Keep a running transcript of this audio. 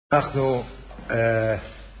אנחנו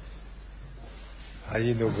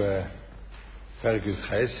היינו בפרק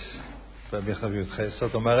י"ח, במכתב י"ח,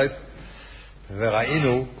 זאת אומרת,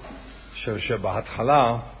 וראינו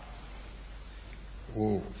שבהתחלה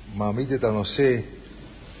הוא מעמיד את הנושא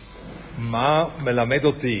מה מלמד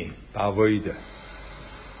אותי בעבודה.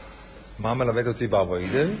 מה מלמד אותי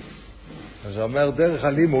בעבודה? אז הוא אומר, דרך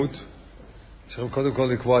הלימוד, צריכים קודם כל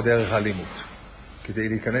לקבוע דרך הלימוד. כדי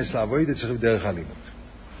להיכנס לעבודה צריכים דרך הלימוד.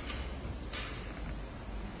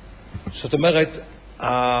 זאת אומרת,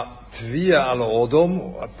 התביעה על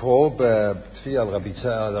אודום, פה בתביעה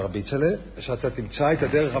על רבי צלה, שאתה תמצא את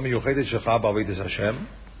הדרך המיוחדת שלך בעבודת השם,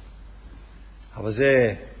 אבל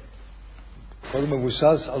זה קודם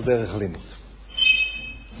מבוסס על דרך לימוד.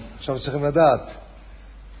 עכשיו צריכים לדעת,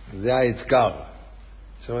 זה האתגר,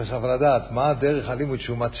 צריכים עכשיו לדעת מה דרך הלימוד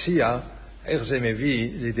שהוא מציע, איך זה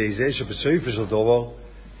מביא לידי זה שבסופו של דבר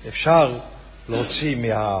אפשר להוציא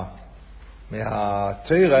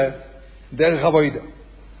מהתורה דרך עבודה.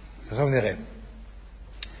 עכשיו נראה.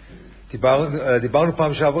 דיברנו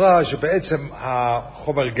פעם שעברה שבעצם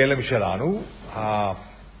החומר גלם שלנו,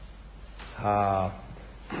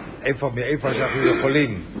 מאיפה שאנחנו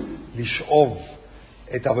יכולים לשאוב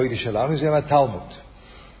את העבודה שלנו, זה מהתלמוד.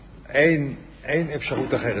 אין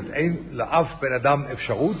אפשרות אחרת. אין לאף בן אדם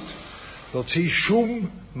אפשרות להוציא שום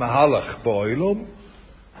מהלך בעולם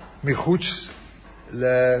מחוץ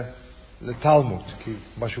לתלמוד, כי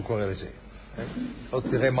משהו קורא לזה. עוד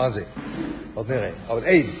נראה מה זה, עוד נראה, אבל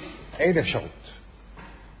אין אפשרות,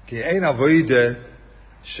 כי אין עבודה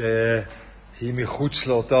שהיא מחוץ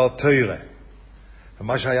לאותה תורה.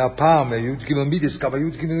 ומה שהיה פעם, י' ג' מידס, כמה י'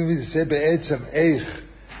 ג' מידס, זה בעצם איך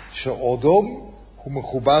שאודום הוא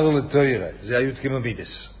מחובר לתורה, זה הי' ג'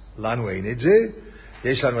 מידס. לנו אין את זה,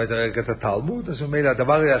 יש לנו את התלמוד, אז אומר,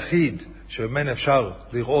 הדבר היחיד שבאמת אפשר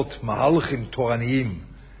לראות מהלכים תורניים,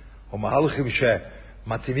 או מהלכים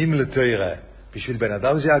שמתאימים לתורה בשביל בן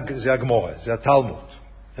אדם, זה הגמורה, זה התלמוד.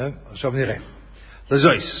 עכשיו נראה.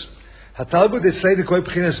 לזויס, התלמוד אצלנו כל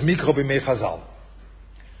בחינת מיקרו בימי חז"ל.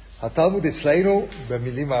 התלמוד אצלנו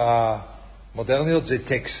במילים המודרניות זה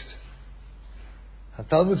טקסט.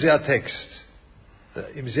 התלמוד זה הטקסט.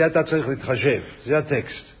 עם זה אתה צריך להתחשב, זה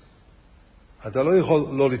הטקסט. אתה לא יכול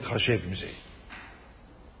לא להתחשב עם זה.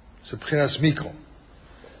 זה בחינת מיקרו.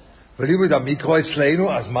 ולימוד המיקרו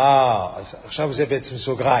אצלנו, אז מה, אז עכשיו זה בעצם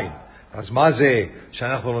סוגריים. אז מה זה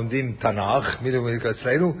שאנחנו לומדים תנ"ך, מלימוד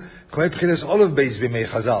אצלנו? כמו בחינת אולף בייס בימי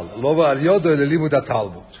חז"ל, לא ועל יודו אלא לימוד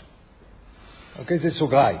התלמוד. אוקיי, זה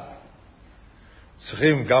סוגריים.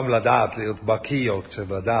 צריכים גם לדעת, להיות בקיא או קצת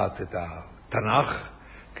לדעת את התנ"ך,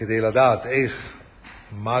 כדי לדעת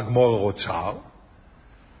מה הגמור רוצה.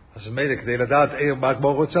 אז מילא, כדי לדעת מה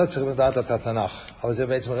הגמור רוצה, צריכים לדעת את התנ"ך. אבל זה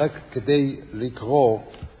בעצם רק כדי לקרוא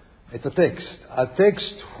את הטקסט.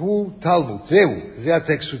 הטקסט הוא תלמוד, זה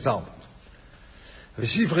הטקסט הוא תלמוד.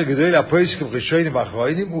 וספר גדול הפוסקים ראשונים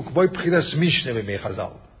ואחרונים הוא כמו בחינת משנה בימי חז"ל.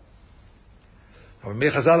 אבל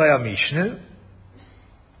בימי חז"ל היה משנה,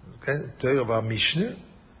 תורה והמשנה,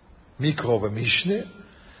 מיקרו ומשנה,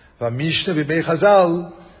 והמשנה בימי חז"ל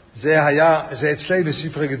זה אצלנו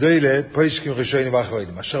ספר גדול פוסקים ראשונים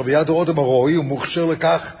ואחרונים. אשר ביד אדם הרואי הוא מוכשר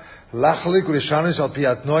לכך להחליק ולשנס על פי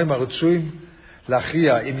התנועים הרצויים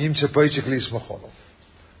להכריע אם ימצא פוסק להסמכו לו.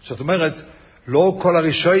 זאת אומרת, לא כל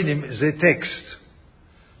הראשונים זה טקסט.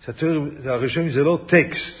 הראשונים זה לא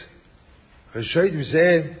טקסט. הראשונים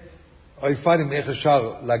זה אופנים איך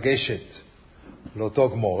אפשר לגשת לאותו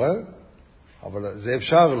גמורה, אבל זה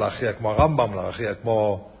אפשר להכריע כמו הרמב"ם, להכריע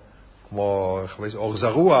כמו אור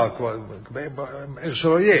זרוע, איך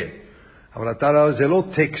שלא יהיה. אבל זה לא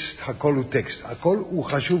טקסט, הכל הוא טקסט. הכל הוא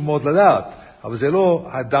חשוב מאוד לדעת, אבל זה לא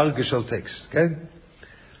הדרגה של טקסט, כן?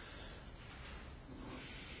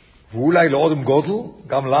 ואולי לאודם גודל,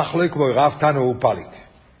 גם לחלק כמו רב תנו ופליק.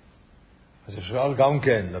 אז אפשר גם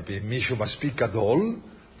כן, מישהו מספיק גדול,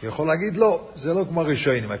 הוא יכול להגיד לא, זה לא כמו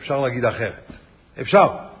ראשונים, אפשר להגיד אחרת. אפשר.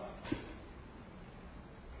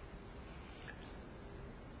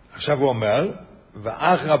 עכשיו הוא אומר,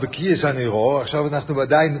 ואחר הבקיעס הנרו, עכשיו אנחנו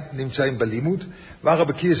עדיין נמצאים בלימוד, ואחר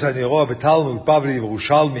הבקיעס הנרו, בתלמוד, בבלי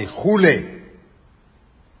וירושלמי, חולי,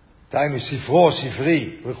 תיינו ספרו,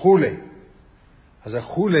 ספרי, וכולי. אז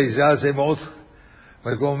החולי זה מאוד,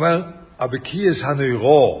 והוא אומר, הבקיעס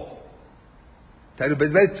הנרו, תיינו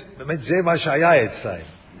באמת זה מה שהיה אצלהם.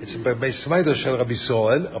 בסמדר של רבי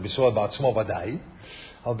ישראל בעצמו ודאי,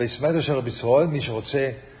 אבל בסמדר של רבי ישראל, מי שרוצה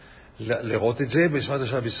לראות את זה, בסמדר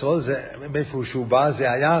של רבי ישראל, זה מאיפה שהוא בא,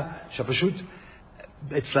 זה היה שפשוט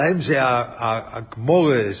אצלהם זה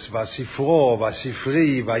הגמורס והספרו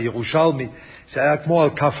והספרי והירושלמי, זה היה כמו על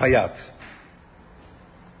כף היד.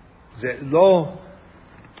 זה לא,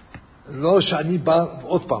 לא שאני בא,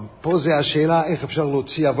 עוד פעם, פה זה השאלה איך אפשר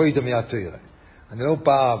להוציא עבודה מהתורה. אני לא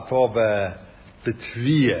בא פה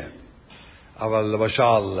בתביעה, אבל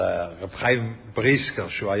למשל, רב חיים בריסקר,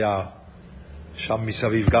 שהוא היה שם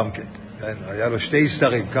מסביב גם כן, היה לו שתי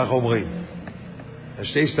סדרים, ככה אומרים.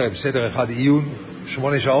 שתי סדרים, סדר אחד עיון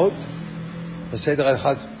 8 שעות, וסדר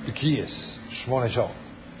אחד בקייס 8 שעות.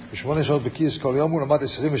 ב8 שעות בקייס כל יום הוא למד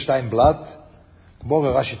 22 בלט, כמו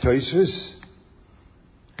רש"י תוספות,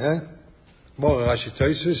 כמו רש"י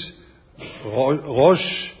תוספות,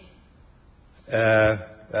 ראש,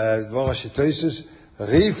 כמו רש"י תוספות,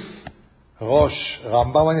 ריף, ראש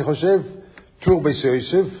רמב"ם אני חושב, טור בייס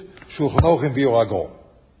יוסף, שולחן אורוך עם ביור הגאון.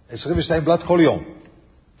 22 בלט כל יום.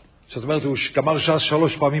 זאת אומרת, הוא גמר ש"ס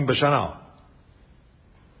 3 פעמים בשנה.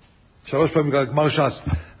 3 פעמים גמר ש"ס.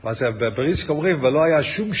 ואז בריסק אומרים, ולא היה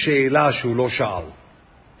שום שאלה שהוא לא שאל.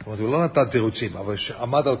 זאת אומרת, הוא לא נתן תירוצים, אבל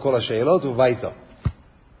עמד על כל השאלות וביתה.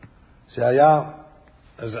 זה היה,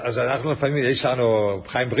 אז אנחנו לפעמים, יש לנו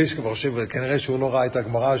חיים בריסק, וחושב, כנראה שהוא לא ראה את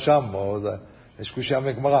הגמרא שם, או יש קושיה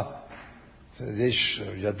מגמרא. יש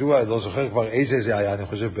ידוע, לא זוכר כבר איזה זה היה, אני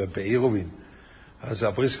חושב, בעירובין. אז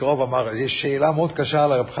הבריסק רוב אמר, יש שאלה מאוד קשה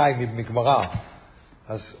לרב חיים מגמרא.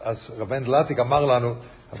 אז רבן דלתיק אמר לנו,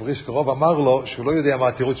 הבריסק רוב אמר לו, שהוא לא יודע מה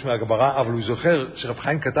התירוץ מהגמרא, אבל הוא זוכר שרב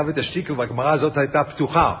חיים כתב את השטיקל, והגמרא הזאת הייתה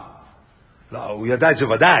פתוחה. לא, הוא ידע את זה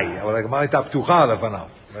ודאי, אבל הגמרא הייתה פתוחה לפניו.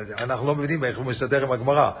 אנחנו לא מבינים איך הוא מסדר עם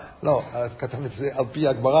הגמרא. לא, כתב את זה על פי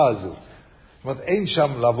הגמרא הזו. זאת אומרת, אין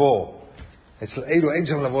שם לבוא, אצל אלו אין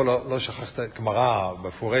שם לבוא, לא שכחת גמרא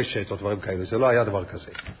מפורשת או דברים כאלה, זה לא היה דבר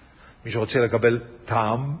כזה. מי שרוצה לקבל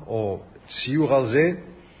טעם או ציור על זה,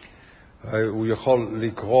 הוא יכול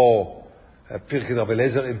לקרוא פרקי רב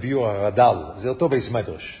אליעזר עם ביור הרד"ל, זה אותו בייס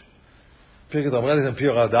מדרש. פרקי רב אליעזר עם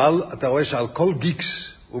ביור הרד"ל, אתה רואה שעל כל גיקס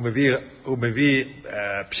הוא מביא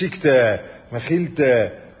פסיקתא, מחילתא,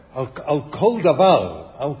 על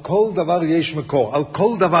כל דבר יש מקור, על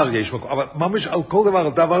כל דבר יש מקור, אבל ממש על כל דבר,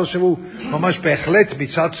 על דבר שהוא ממש בהחלט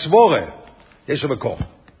מצד סבורה, יש לו מקור.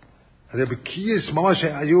 אז בקייס ממש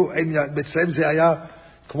היו, אצלם זה היה,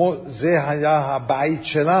 כמו זה היה הבית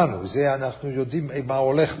שלנו, זה אנחנו יודעים מה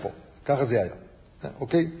הולך פה, ככה זה היה,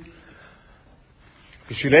 אוקיי?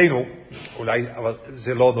 בשבילנו, אולי, אבל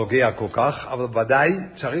זה לא נוגע כל כך, אבל ודאי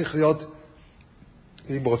צריך להיות,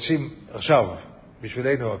 אם רוצים, עכשיו,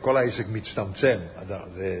 בשבילנו כל העסק מצטמצם,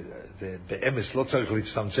 זה באמס לא צריך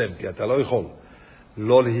להצטמצם, כי אתה לא יכול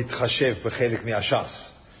לא להתחשב בחלק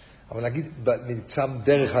מהש"ס, אבל נגיד, נמצא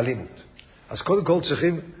דרך הלימוד. אז קודם כל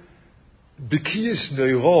צריכים בקייס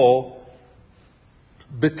נוירו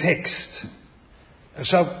בטקסט.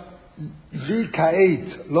 עכשיו, לי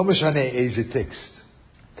כעת, לא משנה איזה טקסט,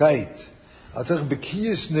 כעת, אז צריך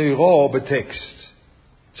בקייס נוירו בטקסט.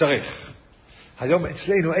 צריך. היום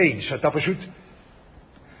אצלנו אין, שאתה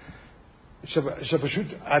שפשוט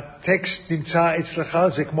הטקסט נמצא אצלך,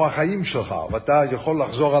 זה כמו החיים שלך, ואתה יכול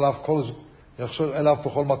לחזור אליו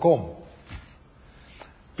בכל מקום.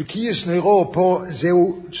 בקייס נוירו פה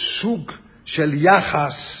זהו סוג של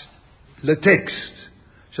יחס לטקסט,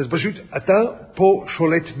 שזה פשוט, אתה פה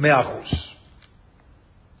שולט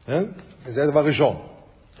 100%. זה הדבר ראשון.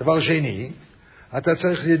 דבר שני, אתה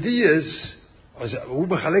צריך ידיעס, אז הוא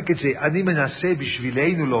מחלק את זה, אני מנסה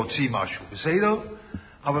בשבילנו להוציא משהו, בסדר?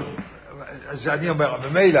 אבל, אז אני אומר,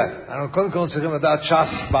 במילא, אנחנו קודם כל צריכים לדעת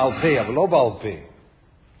ש"ס בעל פה, אבל לא בעל פה,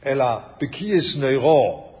 אלא בקייס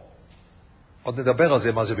נוירו, עוד נדבר על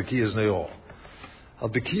זה, מה זה בקייס נוירו. על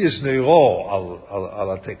בקייס נוירו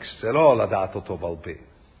על הטקסט, זה לא לדעת אותו בעל פה,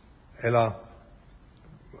 אלא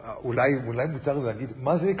אולי מותר להגיד,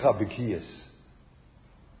 מה זה נקרא בקייס?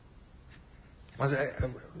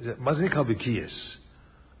 מה זה נקרא בקייס?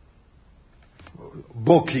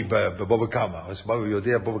 בוקי בבוא וכמה, אז הוא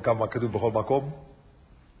יודע בוא וכמה כתוב בכל מקום?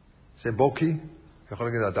 זה בוקי? יכול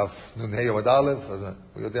להגיד, הדף נ"ה או א', אז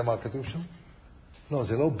הוא יודע מה כתוב שם? לא,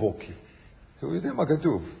 זה לא בוקי. הוא יודע מה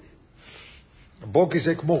כתוב. בוקי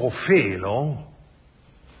זה כמו רופא, לא?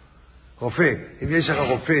 רופא. אם יש לך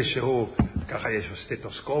רופא שהוא, ככה יש לו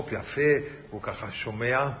סטטוסקופ יפה, הוא ככה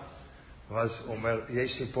שומע, ואז הוא אומר,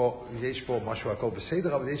 יש פה משהו הכל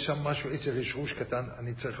בסדר, אבל יש שם משהו, איזה רשרוש קטן,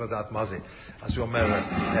 אני צריך לדעת מה זה. אז הוא אומר,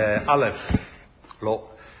 א', לא,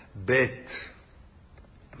 ב',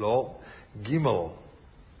 לא, ג',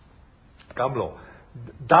 גם לא.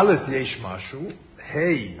 ד' יש משהו,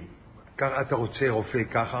 ככה אתה רוצה רופא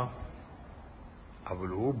ככה, אבל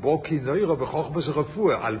הוא בוקי נוירו בחוכמה זה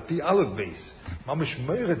רפואה, על פי א' בייס, ממש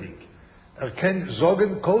מוירדיק. כן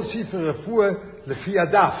זוגן כל ספר רפואה לפי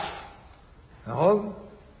הדף. נכון?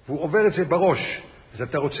 והוא עובר את זה בראש. אז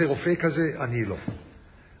אתה רוצה רופא כזה? אני לא.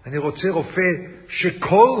 אני רוצה רופא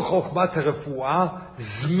שכל חוכמת הרפואה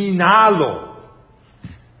זמינה לו.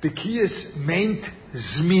 בקיאס מיינט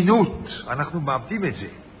זמינות, אנחנו מאבדים את זה.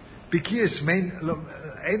 בקיאס מיינט,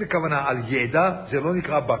 אין הכוונה על ידע, זה לא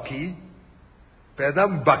נקרא בקי.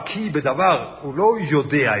 באדם בקי בדבר, הוא לא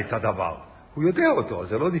יודע את הדבר, הוא יודע אותו,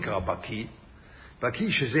 זה לא נקרא בקי.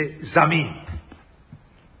 בקי שזה זמין.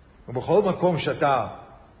 ובכל מקום שאתה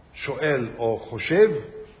שואל או חושב,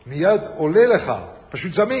 מיד עולה לך,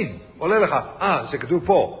 פשוט זמין, עולה לך, זה כתוב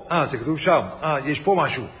פה, זה כתוב שם, יש פה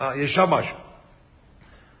משהו, יש שם משהו.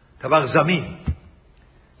 דבר זמין.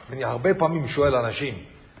 אני הרבה פעמים שואל אנשים,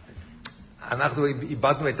 אנחנו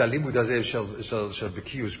איבדנו את הלימוד הזה של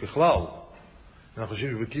בקיוס בכלל. אנחנו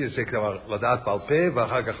חושבים שבקיוס זה כבר לדעת בעל פה,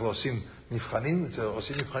 ואחר כך עושים מבחנים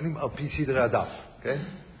על פי סדרי הדף, כן?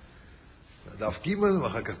 דף ג'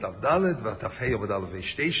 ואחר כך דף ד' ודף ה' עומד על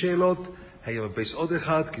שתי שאלות, ה' עומד בייס עוד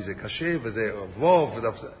אחד, כי זה קשה, וזה ווב,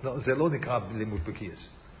 זה לא נקרא לימוד בקיוס.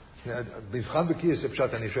 במבחן בקיוס,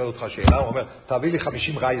 פשוט אני שואל אותך שאלה, הוא אומר, תביא לי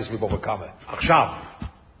 50 רייס מבוא וכמה.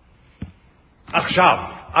 עכשיו,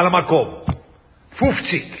 על המקום.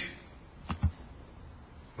 פופציק.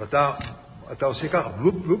 ואתה עושה ככה,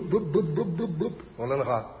 בלופ, בלופ, בלופ, בלופ, בלופ, בלופ, בלופ, עולה לך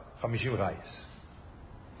 50 רייס.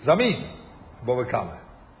 זמין, בוא וכמה.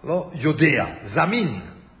 לא יודע, זמין.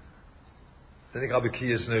 זה נקרא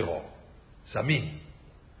בקיוס נוירו. זמין.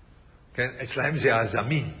 כן, אצלהם זה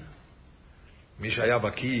הזמין. מי שהיה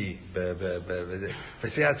בקיא בזה.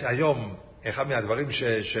 וזה היום אחד מהדברים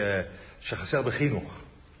שחסר בחינוך.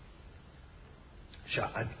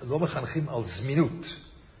 שלא מחנכים על זמינות.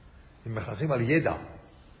 הם מחנכים על ידע.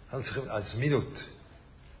 הם צריכים על זמינות.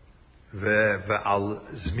 ועל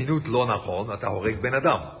זמינות לא נכון, אתה הורג בן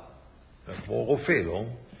אדם. כמו רופא, לא?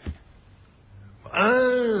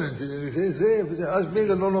 זה, אז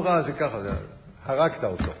מילה לא נורא, זה ככה, הרגת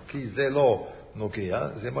אותו. כי זה לא נוגע,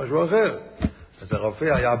 זה משהו אחר. אז הרופא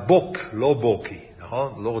היה בוק, לא בוקי,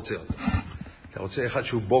 נכון? לא רוצה אותו. אתה רוצה אחד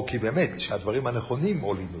שהוא בוקי באמת, שהדברים הנכונים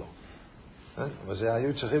עולים לו. אבל זה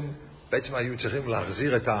היו צריכים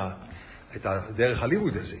להחזיר את הדרך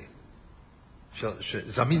הלימוד הזה.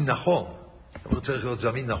 שזמין נכון. אבל צריך להיות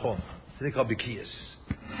זמין נכון. זה נקרא בקיאס.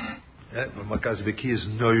 במרכז בקיאס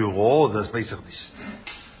נוירו, זה בסך דיסט.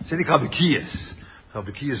 זה נקרא בקיאס.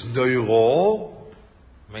 בקיאס נוירו,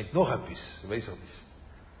 meint noch etwas, weiß ich nicht.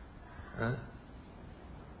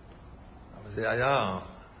 אבל זה היה,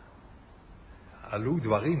 עלו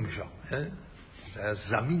דברים שם, זה היה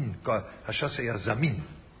זמין, הש"ס היה זמין.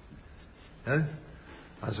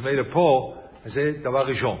 אז מילא פה, זה דבר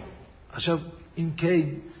ראשון. עכשיו, אם כן,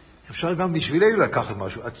 אפשר גם בשבילנו לקחת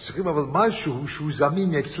משהו, אז צריכים אבל משהו שהוא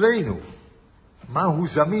זמין אצלנו. מה הוא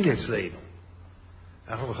זמין אצלנו?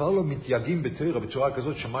 אנחנו בכלל לא מתייגעים בתורה בצורה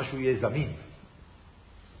כזאת שמשהו יהיה זמין.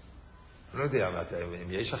 אני לא יודע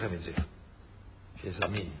אם יש לכם את זה, שיהיה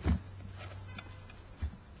זמין.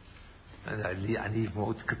 אני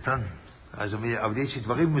מאוד קטן, אבל יש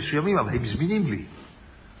דברים מסוימים, אבל הם זמינים לי.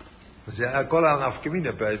 זה כל הנפקמינה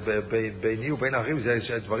ביני ובין האחרים,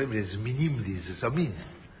 זה דברים זמינים לי, זה זמין.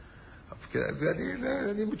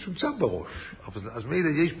 ואני מצומצם בראש. אז מילא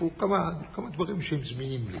יש פה כמה דברים שהם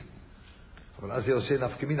זמינים לי. אבל אז זה עושה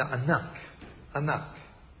נפקמינה ענק.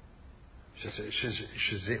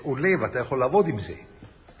 שזה עולה ואתה יכול לעבוד עם זה.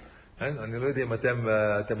 אני לא יודע אם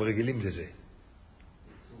אתם רגילים לזה.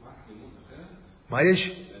 מה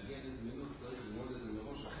יש?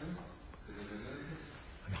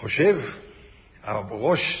 אני חושב,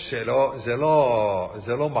 הראש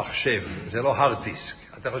זה לא מחשב, זה לא הרדיסק.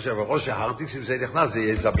 אתה חושב, הראש ההרדיסק, אם זה נכנס זה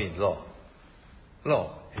יהיה זמין,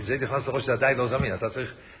 לא. אם זה נכנס לראש זה עדיין לא זמין, אתה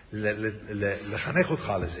צריך לחנך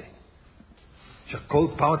אותך לזה. שכל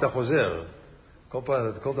פעם אתה חוזר,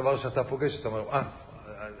 כל דבר שאתה פוגש, אתה אומר,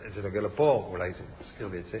 זה נוגע לפה, אולי זה מזכיר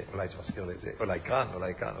לי את זה, אולי זה מזכיר לי את זה, אולי כאן.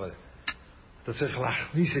 אתה צריך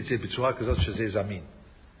להכניס את זה בצורה כזאת שזה זמין.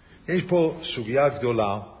 יש פה סוגיה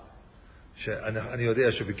גדולה, שאני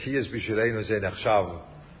יודע שבקייס בשבילנו זה נחשב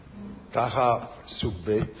ככה סוג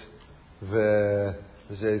ב'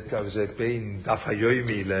 וזה בין דף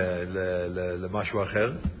היומי למשהו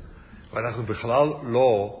אחר, ואנחנו בכלל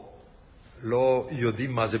לא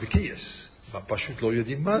יודעים מה זה בקייס. פשוט לא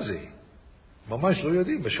יודעים מה זה. ממש לא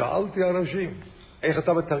יודעים. ושאלתי אנשים, איך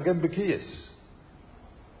אתה מתרגם בקייס?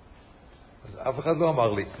 אז אף אחד לא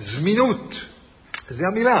אמר לי. זמינות. זה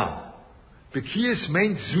המילה. בקייס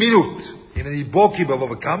מיינט זמינות. אם אני בוקי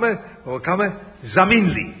בבוא וכמה, זמין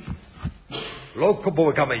לי. לא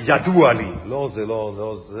בוא וכמה, ידוע לי. לא, זה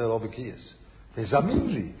לא בקייס. זה זמין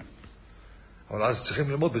לי. אבל אז צריכים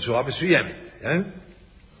ללמוד בצורה מסוימת.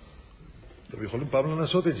 אתם יכולים פעם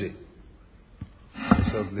לנסות את זה.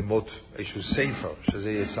 צריך ללמוד איזשהו ספר,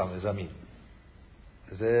 שזה יהיה זמין.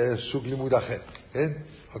 זה סוג לימוד אחר, כן?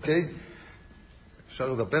 אוקיי? אפשר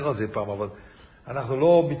לדבר על זה פעם, אבל אנחנו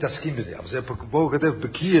לא מתעסקים בזה. אבל זה פה הוא כתב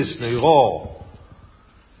בקייס נוירו,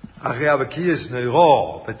 אחרי הבקייס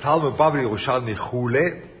נוירו, ותלמוד בבלי ירושלמי חולה.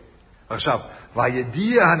 עכשיו,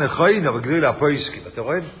 והידיע הנכון בגליל הפויסקים,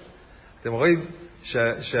 אתם רואים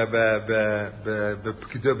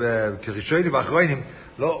שבקרישונים ואחרונים,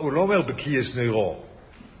 הוא לא אומר בקייס נוירו.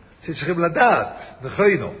 צריכים לדעת,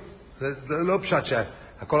 נכונו. זה לא פשט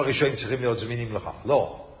שהכל הראשונים צריכים להיות זמינים לך,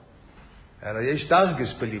 לא. אלא יש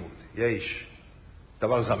דרגס בלימוד, יש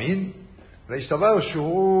דבר זמין, ויש דבר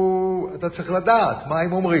שהוא, אתה צריך לדעת מה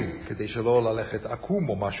הם אומרים, כדי שלא ללכת עקום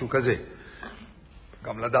או משהו כזה.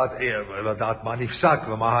 גם לדעת מה נפסק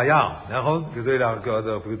ומה היה, נכון?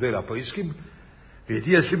 כדי להפריסקים.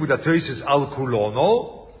 וידיע לימוד התויסס על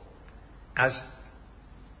כולנו, אז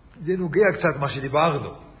זה נוגע קצת מה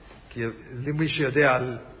שדיברנו. כי למי שיודע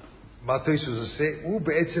על מה התויסס עושה, הוא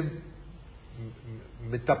בעצם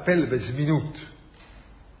מטפל בזמינות.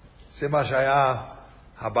 זה מה שהיה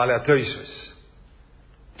הבעלי התויסס.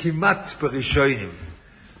 כמעט בראשונים.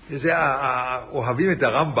 זה אוהבים את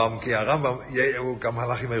הרמב"ם, כי הרמב"ם הוא גם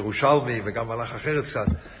הלך עם הירושלמי וגם הלך אחרת קצת.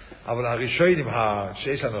 אבל הראשונים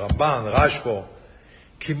שיש לנו רמב"ן, רשב"א,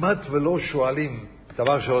 כמעט ולא שואלים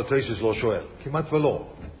דבר שהתויסס לא שואל. כמעט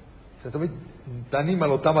ולא. זה תמיד דנים על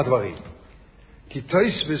אותם הדברים. כי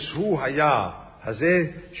תויסס הוא היה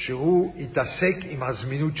הזה שהוא התעסק עם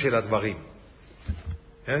הזמינות של הדברים.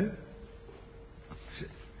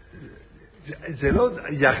 זה לא,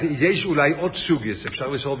 יש אולי עוד סוגיה, אפשר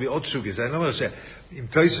לשאול בי עוד סוגיה, זה אני לא אומר שאם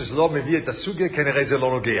תויסס לא מביא את הסוגיה, כנראה זה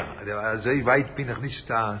לא נוגע. זה יבית פי נכניס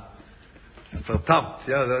את הפרטמת,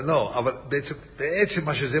 לא, אבל בעצם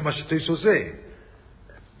מה שתויסס עושה,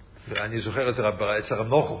 ואני זוכר את הרב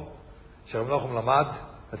נוחם, שהרב נוחם למד,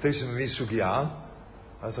 התויסס מביא סוגיה,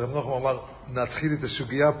 אז הרב נוחם אמר, נתחיל את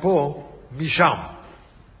הסוגיה פה, משם.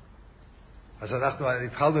 אז אנחנו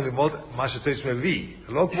התחלנו ללמוד מה שתויסס מביא,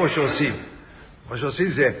 לא כמו שעושים. מה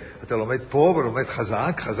שעושים זה, אתה לומד פה ולומד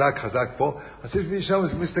חזק פה, אז משם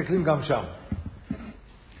מסתכלים גם שם.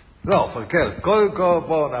 לא, פרקל, קודם כל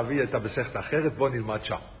בוא נביא את המסכת האחרת, בוא נלמד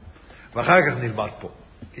שם. ואחר כך נלמד פה.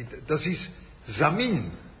 זה זמין,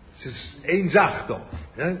 זה אין זך טוב.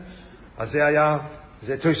 אז זה היה,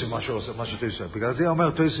 זה תויסס מה שתויסס. בגלל זה אומר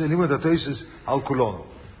תויסס, לימוד התויסס על כולנו.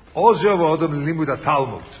 או זה ועוד לימוד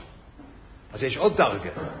התלמוד. אז יש עוד דרגה.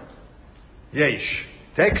 יש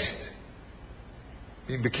טקסט,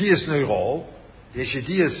 אם בקייס נוירו, יש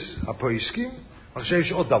ידיעס הפויסקים, עכשיו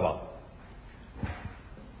יש עוד דבר.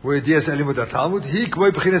 הוא ידיעס לימוד התלמוד, היא כמו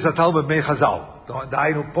בחינס התלמוד מי חז"ל.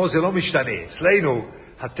 דהיינו, פה זה לא משתנה. אצלנו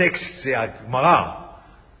הטקסט זה הגמרא,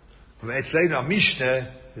 ואצלנו המשנה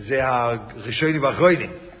זה הראשונים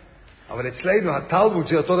והאחרונים. אבל אצלנו התלמוד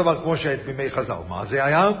זה אותו דבר כמו שהיה בימי חז"ל. מה זה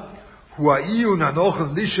היה? הוא העיון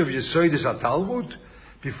הנוכן לישב יסוידס התלמוד,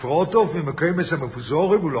 בפרוטוב ממקיימס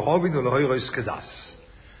המפוזורים ולהובין ולהוירוס קדס.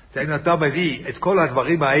 תאין אתה מביא את כל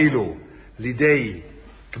הדברים האלו לידי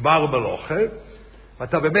גמר מלוכה,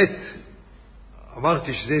 ואתה באמת,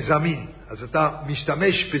 אמרתי שזה זמין, אז אתה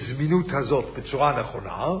משתמש בזמינות הזאת בצורה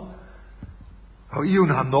נכונה,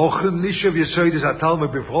 העיון הנוכן לישב יסוידס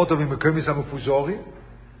התלמוד בפרוטוב ממקיימס המפוזורים.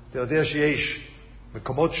 אתה יודע שיש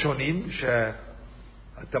מקומות שונים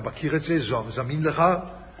אתה מכיר את זה, זמין לך,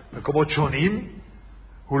 מקומות שונים,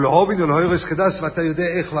 ולהובין ולהוירוס קדס, ואתה יודע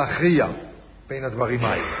איך להכריע בין הדברים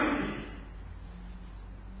האלה.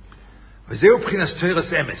 וזהו בחינת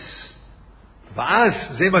תוירס אמס. ואז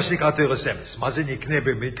זה מה שנקרא תוירס אמס. מה זה נקנה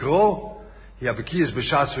במקרו? היא הבקיעס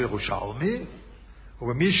בש"ס וירושלמי,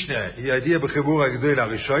 ובמשנה היא הידיעה בחיבור הגדול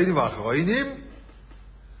הראשונים והאחרונים,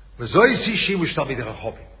 וזוהי שימוש תלמידי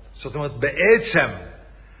חכמים. זאת אומרת, בעצם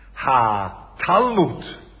התלמוד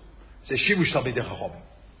זה שימוש תלמידי חכמים.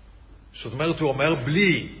 זאת אומרת, הוא אומר,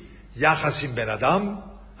 בלי יחס עם בן אדם,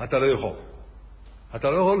 אתה לא יכול. אתה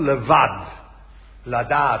לא יכול לבד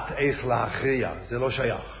לדעת איך להכריע, זה לא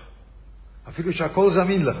שייך. אפילו שהכל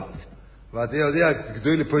זמין לך. ואתה יודע,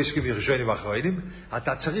 גדולי פויסקים וראשונים ואחרונים,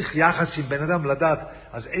 אתה צריך יחס עם בן אדם לדעת,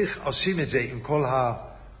 אז איך עושים את זה עם כל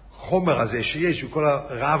החומר הזה שיש, וכל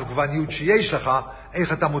הרב גווניות שיש לך,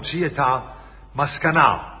 איך אתה מוציא את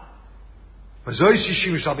המסקנה. וזוהי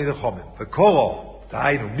שימוש תלמידי חכמים. וקורו,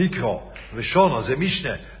 דהיינו, מיקרו, ושונו, זה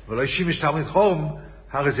משנה, ולא שימוש תלמידי חכמים,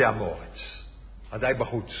 הרי זה המורץ. עדיין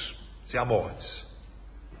בחוץ, זה המורץ.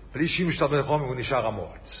 בלי שימוש תלמידי חכמים הוא נשאר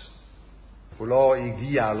המורץ. הוא לא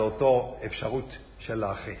הגיע לאותו אפשרות של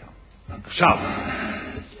להכריע. עכשיו,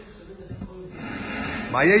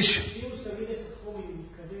 מה יש?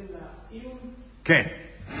 כן.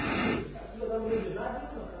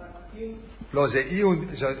 לא, זה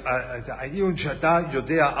העיון שאתה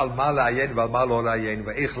יודע על מה לעיין ועל מה לא לעיין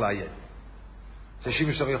ואיך לעיין. זה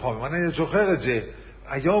שימוש תלמיד חכמים. אני זוכר את זה.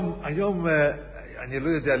 היום, אני לא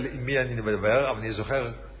יודע עם מי אני מדבר, אבל אני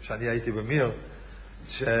זוכר שאני הייתי במיר,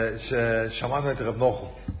 ששמענו את רב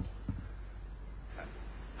נחום.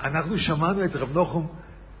 אנחנו שמענו את רב נחום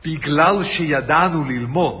בגלל שידענו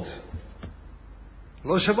ללמוד.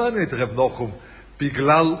 לא שמענו את רב נחום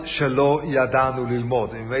בגלל שלא ידענו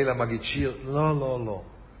ללמוד. אם מילה מגיד שיר, לא.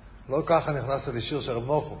 לא ככה נכנסת לשיר של רב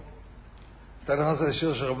נחום. אתה נכנסת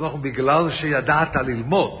לשיר של רב נחום בגלל שידעת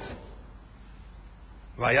ללמוד.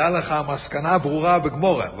 והיה לך מסקנה ברורה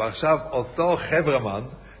בגמורה. ועכשיו אותו חברמן,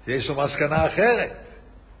 יש לו מסקנה אחרת.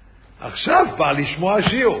 עכשיו בא לשמוע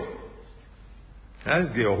שיעור.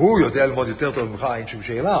 הוא יודע ללמוד יותר טוב ממך, אין שום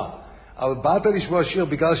שאלה. אבל באת לשמוע שיר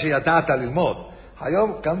בגלל שידעת ללמוד.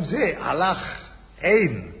 היום גם זה הלך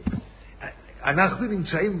אין. אנחנו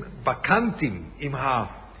נמצאים בקנטים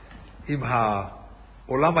עם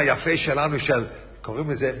העולם היפה שלנו של, קוראים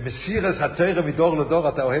לזה, מסירס התורה מדור לדור.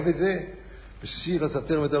 אתה אוהב את זה? מסירס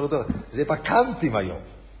התורה מדור לדור. זה בקנטים היום.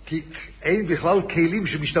 כי אין בכלל כלים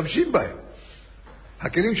שמשתמשים בהם.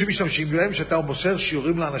 הכלים שמשתמשים בהם שאתה מוסר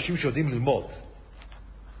שיעורים לאנשים שיודעים ללמוד.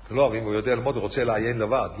 לא, אם הוא יודע ללמוד, הוא רוצה לעיין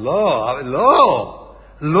לבד. לא.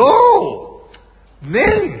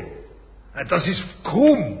 Nein, das ist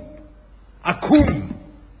krumm. עקום.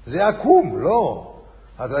 זה עקום, לא.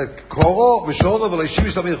 קורו ושונו ולאישים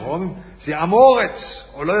מסתמיר חומים, זה אמורץ.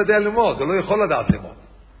 הוא לא יודע ללמוד, הוא לא יכול לדעת ללמוד.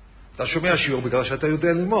 אתה שומע שיעור בגלל שאתה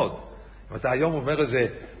יודע ללמוד. אם אתה היום אומר את זה,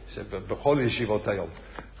 בכל ישיבות היום.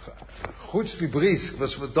 חוץ מבריסק,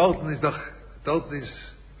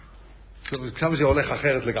 שם זה הולך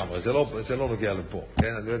אחרת לגמרי. זה לא נוגע לפה.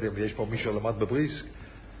 אני לא יודע אם יש פה מישהו למד בבריסק.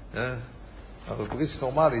 אבל בריסק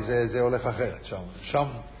נורמלי זה הולך אחרת.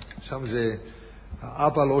 שם זה,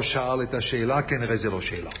 האבא לא שאל את השאלה, כנראה זה לא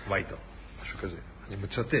שאלה. weiter. משהו כזה. אני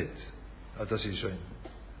מצטט. אתה שואל.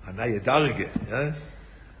 הנאי דרגה.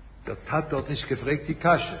 Der Tat dort nicht gefragt die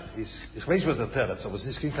Kasche. Ich weiß, was der Terz, aber es ist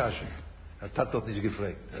nicht kein Kasche. Der Tat dort nicht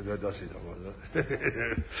gefragt. Das ist aber...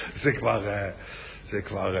 זה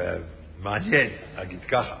כבר מעניין, נגיד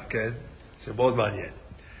ככה, כן? זה מאוד מעניין.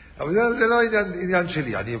 אבל זה לא עניין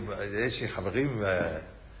שלי. יש לי חברים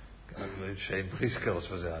שהם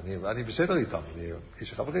בריסקרס וזה, אני בסדר איתם,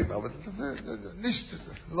 יש לי חברים, אבל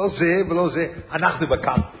לא זה ולא זה. אנחנו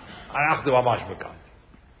בקאנט, אנחנו ממש בקאנט.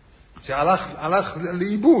 זה הלך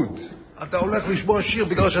לאיבוד. אתה הולך לשמוע שיר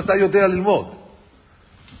בגלל שאתה יודע ללמוד.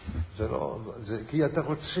 זה לא, כי אתה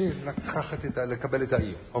רוצה לקבל את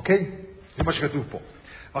העיר, אוקיי? זה מה שכתוב פה.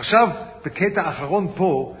 עכשיו, בקטע האחרון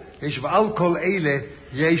פה, יש ועל כל אלה,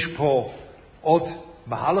 יש פה עוד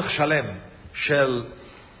מהלך שלם של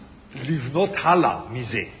לבנות הלאה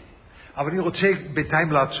מזה. אבל אני רוצה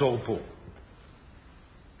בינתיים לעצור פה.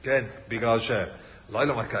 כן, בגלל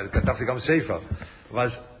לא כתבתי גם ספר.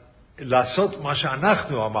 ואז לעשות מה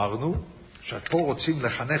שאנחנו אמרנו, שפה רוצים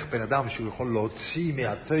לחנך בן אדם שהוא יכול להוציא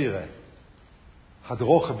מהתורה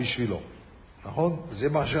הדרוכה בשבילו. נכון? זה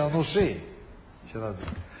מה שהנושא.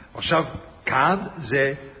 עכשיו, כאן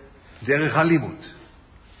זה דרך הלימוד.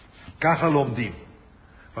 ככה לומדים.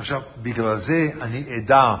 עכשיו, בגלל זה אני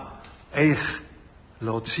אדע איך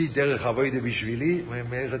להוציא דרך עבודה בשבילי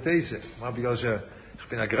מארץ איזה. מה, בגלל שאני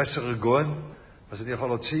bin אגרסור גאון, אז אני יכול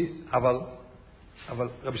להוציא, אבל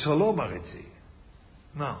רבי ישראל לא אמר את זה.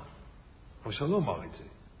 רבי ישראל לא אמר את זה.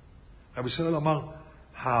 רבי ישראל אמר,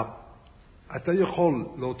 אתה יכול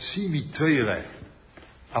להוציא מתורה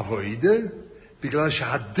עבודה, בגלל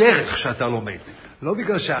שהדרך שאתה לומד, לא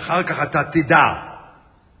בגלל שאחר כך אתה תדע.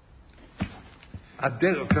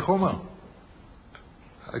 הדרך, כך הוא אומר,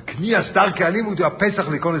 כניס דרכי הלימוד הוא הפסח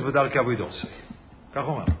להיכנס בדרכי עבודה. כך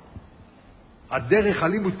הוא אומר. הדרך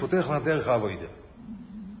הלימוד פותח מהדרך העבודה.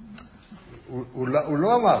 הוא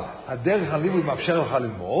לא אמר, הדרך הלימוד מאפשר לך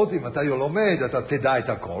ללמוד, אם אתה לומד, אתה תדע את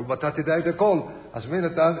הכל, ואתה תדע את הכל, אז מן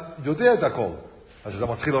אתה יודע את הכל. אז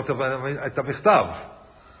אתה מתחיל את המכתב.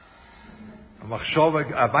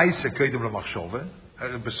 המייסה קודם למחשבה,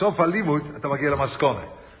 בסוף הלימוד אתה מגיע למסקונה.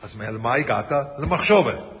 אז מה הגעת?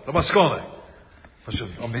 למחשבה, למסקונה.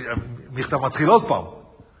 המכתב מתחיל עוד פעם.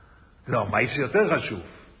 לא, המייסה יותר חשוב,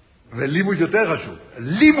 ולימוד יותר חשוב.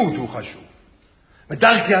 לימוד הוא חשוב.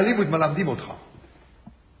 בדרכי הלימוד מלמדים אותך.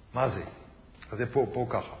 מה זה? אז זה פה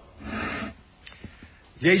ככה.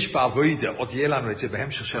 יש בעבודה, עוד יהיה לנו את זה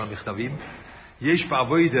בהמשך של המכתבים, יש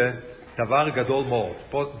בעבודה דבר גדול מאוד.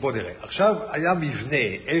 בוא נראה. עכשיו היה מבנה,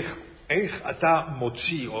 איך אתה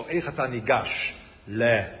מוציא, או איך אתה ניגש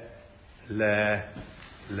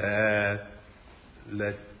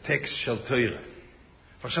לטקסט של תורה.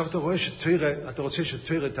 ועכשיו אתה רואה שתורה, אתה רוצה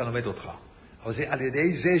שתורה תלמד אותך. אבל זה על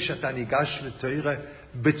ידי זה שאתה ניגש לתורה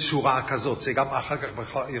בצורה כזאת. זה גם אחר כך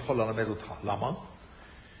יכול ללמד אותך. למה?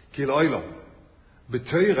 כי לא,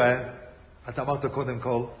 בתורה, אתה אמרת קודם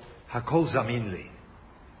כל, הכל זמין לי.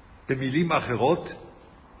 במילים אחרות,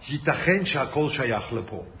 ייתכן שהכל שייך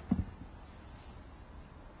לפה.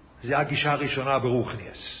 זה הגישה הראשונה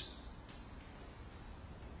ברוחניאס.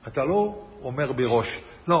 אתה לא אומר בראש,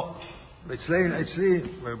 לא, אצלי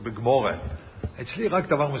בגמורה, אצלי רק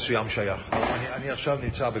דבר מסוים שייך. אני עכשיו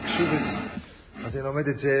נמצא בכסובס, אז אני לומד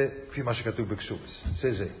את זה כפי מה שכתוב בכסובס.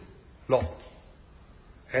 זה. לא.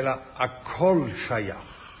 אלא הכל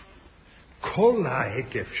שייך. כל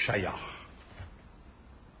ההיקף שייך.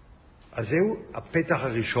 אז זהו הפתח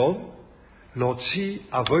הראשון, להוציא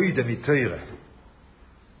עבודה מתורה.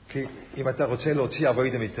 כי אם אתה רוצה להוציא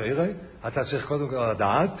עבודה מתורה, אתה צריך קודם כל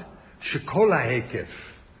לדעת שכל ההיקף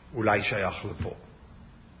אולי שייך לפה.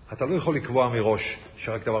 אתה לא יכול לקבוע מראש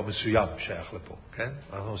שרק דבר מסוים שייך לפה, כן?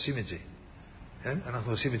 אנחנו עושים את זה. כן?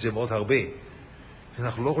 אנחנו עושים את זה מאוד הרבה.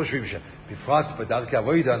 אנחנו לא חושבים בפרט בדרכי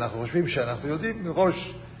עבודה, אנחנו חושבים שאנחנו יודעים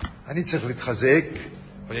מראש, אני צריך להתחזק,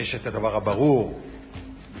 ויש את הדבר הברור,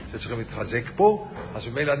 שצריכים להתחזק פה, אז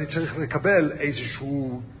במילא אני צריך לקבל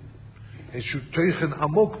איזשהו תוכן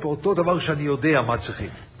עמוק באותו דבר שאני יודע מה צריכים.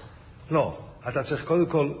 לא, אתה צריך קודם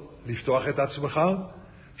כל לפתוח את עצמך,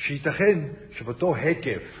 שייתכן שבאותו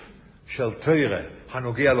היקף של תורה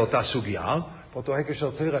הנוגע לאותה סוגיה, באותו היקף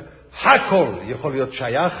של תורה, הכל יכול להיות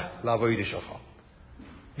שייך לעבודה שלך.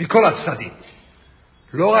 מכל הצדדים.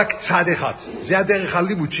 לא רק צד אחד. זה הדרך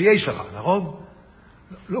הלימוד שיש לך, נכון?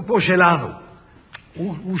 לא כמו שלנו.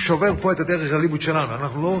 הוא שובר פה את הדרך הלימוד שלנו.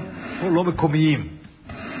 אנחנו לא מקומיים.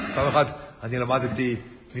 פעם אחת אני למדתי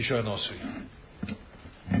מישהו אנוסי.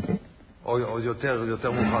 או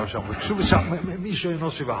יותר מאוחר שם. מישהו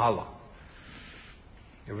אנוסי והלאה.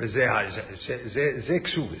 וזה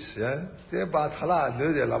קסובס. זה בהתחלה, אני לא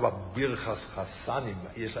יודע למה בירחס חסנים,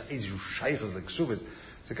 יש לה איזשהו שייך לקסובס.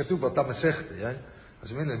 זה כתוב באותה מסכת,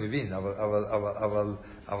 אז אני מבין,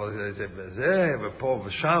 אבל זה, ופה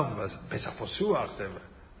ושם, פסח פסוח,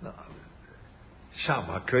 שם,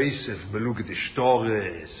 הכסף, מלוגת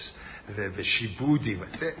אשתורס, ושיבודים,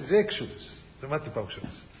 זה קסובס. למדתי פעם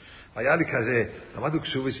קסובס. היה לי כזה, למדנו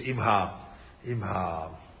קסובס עם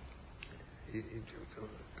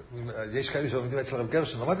יש כאלה שלומדים אצל רב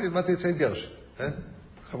גרשן, למדתי אצל גרשן,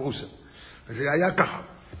 חברוסה. וזה היה ככה.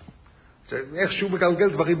 איכשהו מגלגל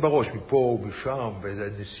דברים בראש, מפה ומשם, ואיזה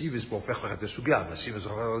נסיבס פה הופך לך את הסוגיה, נסיבס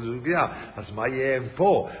הופך לך את הסוגיה, אז מה יהיה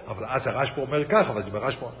פה? אבל אז הרש פה אומר ככה, אבל זה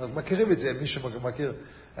ברש פה, מכירים את זה, מי שמכיר,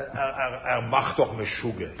 המחתוך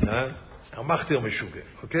משוגע, המחתיר משוגע,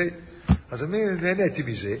 אוקיי? אז אני נהניתי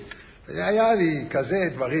מזה, היה לי כזה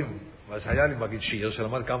דברים, אז היה לי מגיד שיר,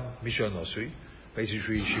 שלמד גם מישהו הנוסוי,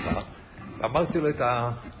 באיזושהי ישיבה, ואמרתי לו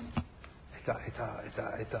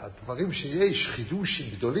את הדברים שיש, חידושים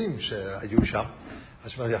גדולים שהיו שם,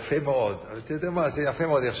 אז אומר, יפה מאוד, אתה יודע מה, זה יפה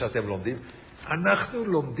מאוד איך שאתם לומדים, אנחנו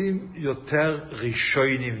לומדים יותר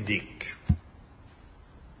ראשונים דיק.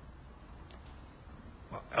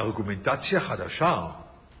 ארגומנטציה חדשה,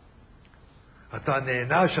 אתה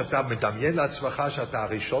נהנה שאתה מדמיין לעצמך שאתה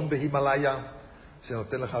הראשון בהימלאיה, זה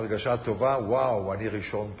נותן לך הרגשה טובה, וואו, אני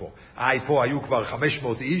ראשון פה. פה היו כבר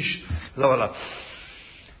 500 איש, לא,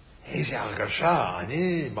 איזה הרגשה,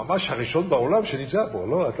 אני ממש הראשון בעולם שנמצא פה,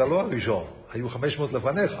 לא, אתה לא הראשון, היו 500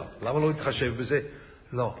 לפניך, למה לא להתחשב בזה?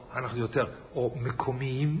 לא, אנחנו יותר, או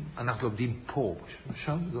מקומיים, אנחנו לומדים פה,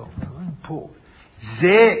 שם לא, פה.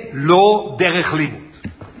 זה לא דרך לימוד,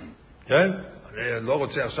 כן? אני לא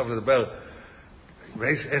רוצה עכשיו לדבר,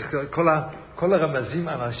 איך כל הרמזים,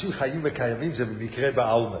 האנשים חיים וקיימים, זה במקרה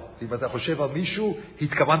בעלמא. אם אתה חושב על מישהו,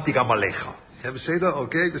 התכוונתי גם עליך. זה בסדר?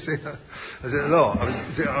 אוקיי, בסדר. אז לא,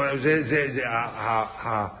 זה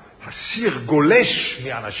הסיר גולש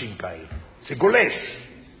מאנשים כאלה. זה גולש.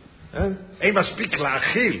 אין מספיק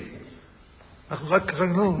להכיל. אנחנו רק,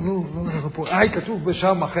 אנחנו פה. כתוב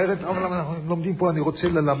בשם אחרת, אבל אנחנו לומדים פה, אני רוצה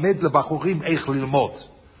ללמד לבחורים איך ללמוד.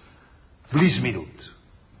 בלי זמינות.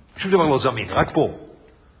 שום דבר לא זמין, רק פה.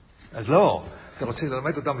 אז לא, אתה רוצה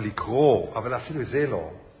ללמד אותם לקרוא, אבל אפילו זה לא.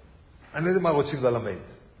 אני לא יודע מה רוצים ללמד.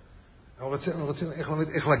 רוצים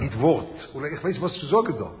איך להגיד וורט, אולי איך weiß was zu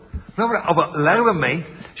sagen da. אבל ללמד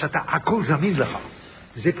שאתה הכל זמין לך.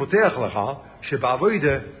 זה פותח לך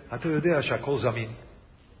שבעבודה אתה יודע שהכל זמין.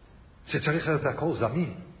 שצריך להיות הכל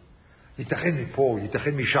זמין. ייתכן מפה,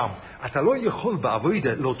 ייתכן משם. אתה לא יכול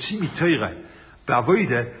בעבודה להוציא מתורה.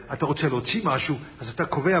 בעבודה אתה רוצה להוציא משהו, אז אתה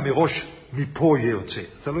קובע מראש מפה יהיה יוצא.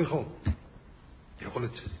 אתה לא יכול. יכול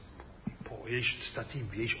לצאת. פה יש צדדים,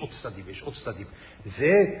 ויש עוד צדדים, ויש עוד צדדים.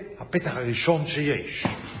 זה הפתח הראשון שיש.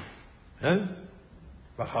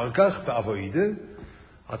 ואחר כך, בעבודה,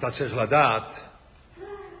 אתה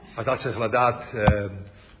צריך לדעת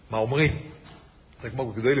מה אומרים. זה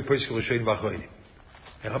כמו גדול לפסק ראשון ואחרונים.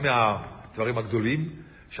 אחד מהדברים הגדולים,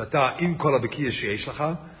 שאתה, עם כל הבקיע שיש לך,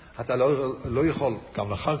 אתה לא יכול,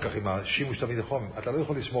 גם אחר כך, עם השימוש תמיד החום, אתה לא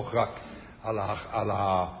יכול לסמוך רק על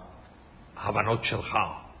ההבנות שלך,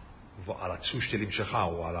 על הצושטלים שלך,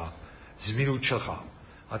 או על הזמינות שלך.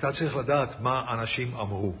 אתה צריך לדעת מה אנשים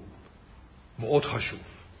אמרו. מאוד חשוב.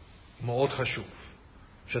 מאוד חשוב.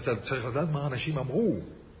 שאתה צריך לדעת מה אנשים אמרו.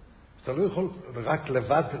 אתה לא יכול רק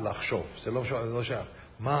לבד לחשוב. זה לא שייך.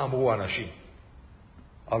 מה אמרו אנשים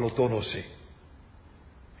על אותו נושא.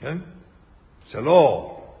 כן? זה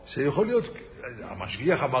לא. זה יכול להיות,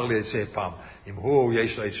 המשגיח אמר לי את זה פעם, אם הוא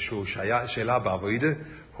יש לו איזושהי שאלה בעבודה,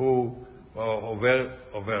 הוא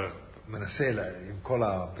עובר, מנסה עם כל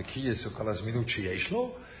הבקיעס וכל הזמינות שיש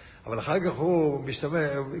לו, אבל אחר כך הוא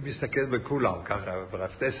מסתכל בכולם, ככה ברב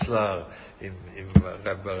טסלר,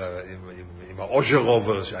 עם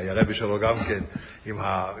האוז'רובר, שהיה רבי שלו גם כן,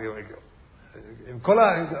 עם כל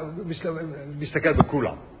מסתכל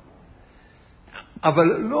בכולם. אבל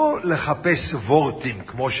לא לחפש וורטים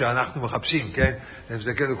כמו שאנחנו מחפשים, כן? הם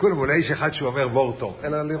מסתכלים בכולם, אולי יש אחד שהוא אומר וורטו,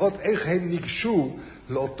 אלא לראות איך הם ניגשו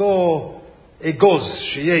לאותו אגוז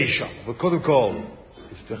שיש שם. וקודם כל,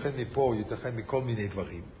 ייתכן מפה, ייתכן מכל מיני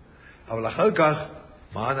דברים. אבל אחר כך,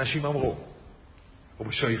 מה האנשים אמרו?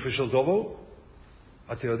 ובסופו של דבר,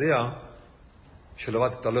 אתה יודע שלבד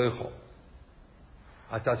אתה לא יכול.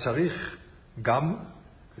 אתה צריך גם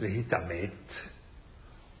להתאמת,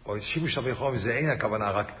 או שימוש תמיד זה אין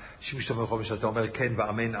הכוונה רק שימוש תמיד שאתה אומר כן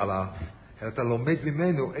ואמן אלא אתה לומד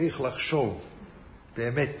ממנו איך לחשוב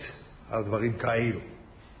באמת על דברים כאלו.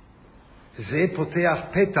 זה פותח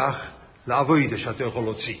פתח לעבודה שאתה יכול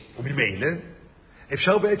להוציא. וממילא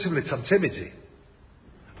אפשר בעצם לצמצם את זה.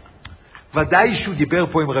 ודאי שהוא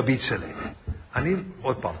דיבר פה עם רבי צלם.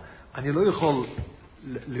 עוד פעם, אני לא יכול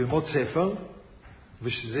ללמוד ספר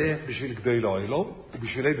ושזה בשביל גדול לא,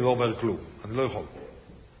 ובשבילי אני לא אומר כלום. אני לא יכול.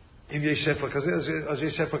 אם יש ספר כזה, אז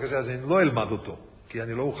יש ספר כזה, אז אני לא אלמד אותו, כי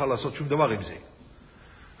אני לא אוכל לעשות שום דבר עם זה.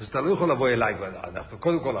 אז אתה לא יכול לבוא אליי, אנחנו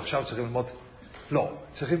קודם כל עכשיו צריכים ללמוד, לא,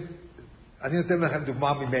 אני נותן לכם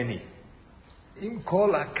דוגמה ממני. עם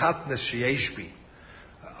כל הקטנס שיש בי,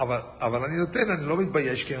 אבל אני לא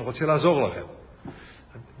מתבייש, כי אני רוצה לעזור לכם.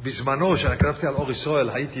 בזמנו, כשאני כתבתי על אור ישראל,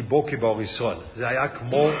 הייתי בוקי באור ישראל. זה היה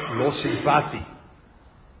כמו לא סימפטי.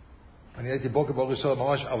 אני הייתי בוקר באור ישראל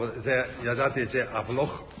ממש, אבל ידעתי את זה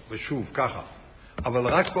אבלוך ושוב, ככה. אבל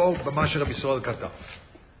רק באור במה שרב ישראל כתב.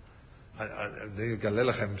 אני אגלה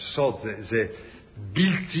לכם סוד, זה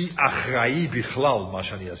בלתי אחראי בכלל מה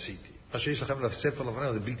שאני עשיתי. מה שיש לכם לספר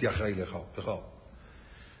לבנר זה בלתי אחראי בכלל.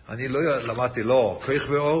 אני לא למדתי לא כוח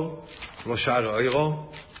ואור, לא שער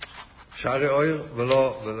אוירו, שער אויר,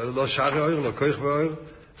 ולא שער אויר, לא כוח ואור,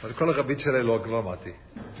 וכל הרבית שלי לא למדתי.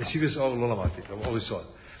 בסיביס אור לא למדתי, גם אור ישראל.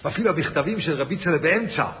 ואפילו המכתבים של רבי צלם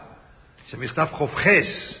באמצע, שמכתב חופכס,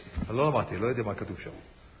 אני לא למדתי, לא יודע מה כתוב שם.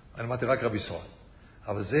 אני למדתי רק רבי ישראל.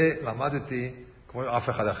 אבל זה למדתי כמו אף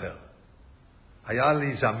אחד אחר. היה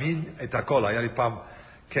לי זמין את הכל. היה לי פעם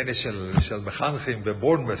כנס של מחנכים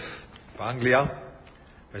בבורנמות' באנגליה,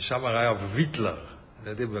 ושם היה ויטלר. אני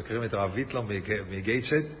יודע, מכירים את הרב ויטלר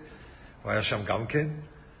מגייטסד, הוא היה שם גם כן.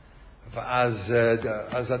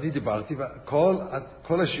 ואז אני דיברתי,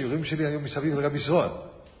 וכל השיעורים שלי היו מסביב לרבי ישראל.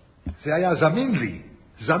 זה היה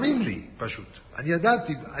זמין לי, פשוט. אני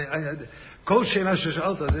ידעתי, כל שאלה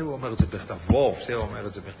ששאלת, זה הוא אומר את זה בכתב ווב, זה הוא אומר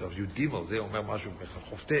את זה בכתב י' ג', זה הוא אומר משהו בכתב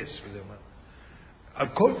חופטס, וזה אומר. על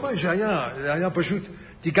כל מה שהיה, זה היה פשוט,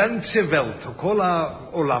 die ganze Welt, כל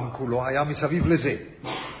העולם כולו היה מסביב לזה.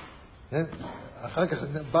 אחר כך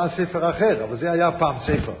בא ספר אחר, אבל זה היה פעם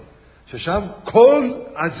ספר, ששם כל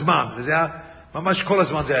הזמן, וזה היה, ממש כל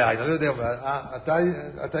הזמן זה היה, אני לא יודע,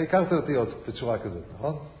 אתה הכרת אותי עוד בצורה כזאת,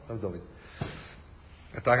 נכון? דוד.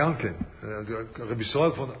 אתה גם כן. רבי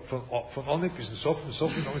ישראל von Onnek bis Sof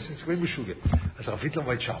in 1922 אז רב ויטלר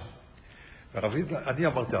עומד שם. אני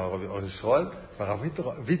אמרתי על רבי ישראל, ורב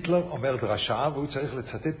ויטלר אומר דרשה, והוא צריך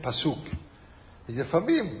לצטט פסוק.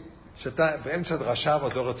 לפעמים, שאתה באמצע דרשה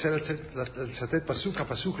ואתה רוצה לצטט פסוק,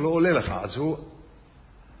 הפסוק לא עולה לך, אז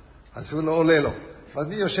הוא לא עולה לו.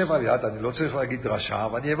 ואני יושב על יד, אני לא צריך להגיד דרשה,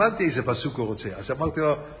 ואני הבנתי איזה פסוק הוא רוצה. אז אמרתי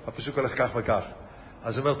לו, הפסוק הולך כך וכך.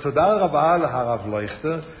 אז הוא אומר, תודה רבה להרב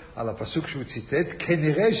לויכטר על הפסוק שהוא ציטט,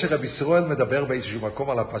 כנראה שרב ישראל מדבר באיזשהו מקום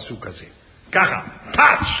על הפסוק הזה. ככה,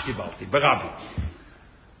 טאץ' קיבלתי, ברבי.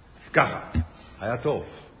 ככה, היה טוב.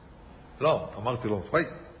 לא, אמרתי לו,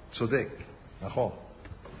 צודק, נכון.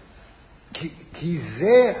 כי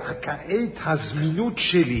זה כעת הזמינות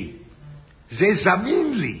שלי. זה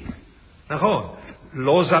זמין לי. נכון.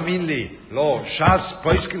 לא זמין לי, לא, ש"ס,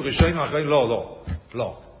 פויסקים, ראשונים, אחרים,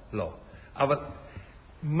 לא. אבל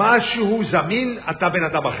משהו זמין, אתה בן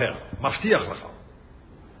אדם אחר, מבטיח לך.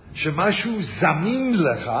 שמשהו זמין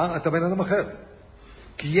לך, אתה בן אדם אחר.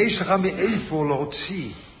 כי יש לך מאיפה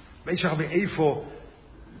להוציא, ויש לך מאיפה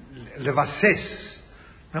לבסס.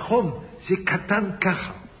 נכון, זה קטן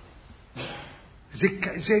ככה. זה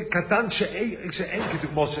קטן שאין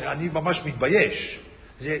כדוגמא, אני ממש מתבייש.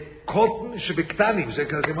 זה קוטן שבקטנים,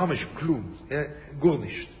 זה ממש כלום,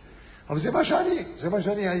 גורנישט. אבל זה מה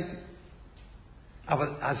שאני הייתי. אבל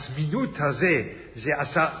הזמינות הזה, זה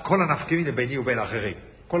עשה כל הנפקמינה ביני ובין האחרים.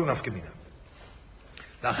 כל הנפקמינה.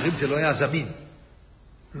 לאחרים זה לא היה זמין.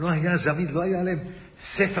 לא היה להם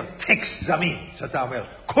ספר טקסט זמין, שאתה אומר.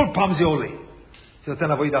 כל פעם זה עולה. זה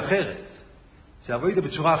נותן עבודה אחרת. זה עבודה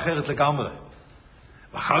בצורה אחרת לגמרי.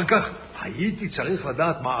 ואחר כך הייתי צריך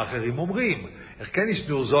לדעת מה האחרים אומרים. איך כן יש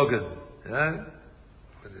נור זוגן.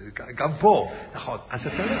 גם פה. נכון. אז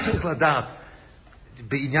אתה לא צריך לדעת,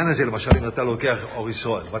 בעניין הזה למשל, אם אתה לוקח אור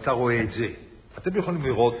ישראל, ואתה רואה את זה, אתם יכולים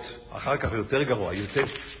לראות אחר כך יותר גרוע,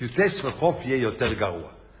 יוטס וחוף יהיה יותר גרוע.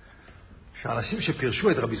 שאנשים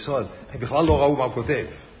שפרשו את רבי ישראל, הם בכלל לא ראו מה הוא כותב.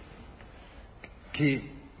 כי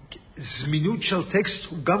זמינות של טקסט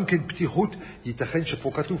הוא גם כן פתיחות, ייתכן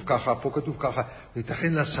שפה כתוב ככה,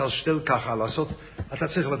 ייתכן לסרשתל ככה, לעשות, אתה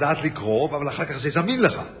צריך לדעת לקרוא, אבל אחר כך זה זמין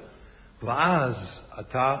לך. ואז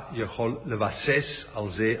אתה יכול לבסס על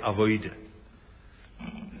זה עבודה.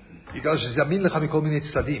 בגלל שזה זמין לך מכל מיני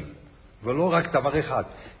צדדים, ולא רק דבר אחד.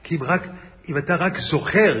 כי אם אתה רק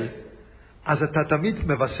זוכר, אז אתה תמיד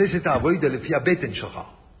מבסס את העבודה לפי הבטן שלך.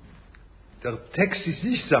 טקסט is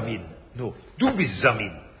nicht זמין, du bist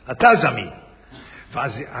זמין, אתה זמין.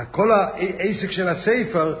 ואז כל העסק של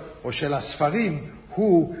הספר או של הספרים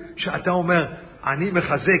הוא שאתה אומר, אני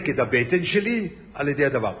מחזק את הבטן שלי על ידי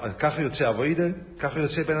הדבר. אז ככה יוצא עבודה, ככה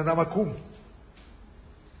יוצא בן אדם עקום.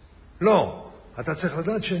 לא, אתה צריך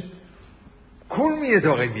לדעת שכל מיני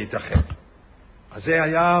דברים ייתכן. אז זה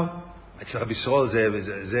היה, אצל רבי ישראל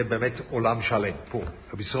זה באמת עולם שלם, פה,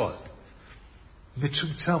 רבי ישראל.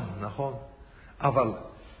 מצומצם, נכון? אבל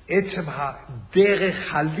עצם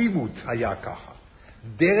הדרך הלימוד היה ככה.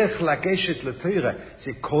 דרך לגשת לתורה,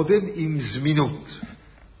 זה קודם עם זמינות.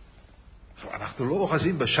 אנחנו לא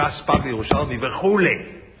אוחזים בש"ס פבלי ירושלמי וכולי.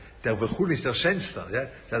 וכולי זה שנסטר,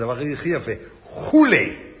 זה הדבר הכי יפה.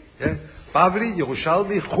 כולי. פבלי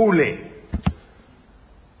ירושלמי כולי.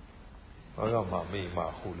 מה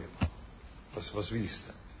כולי? was willst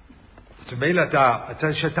du? זאת אומרת,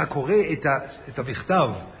 כשאתה קורא את המכתב,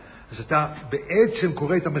 אז אתה בעצם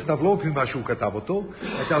קורא את המכתב לא כפי מה שהוא כתב אותו,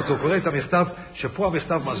 אתה קורא את המכתב, שפה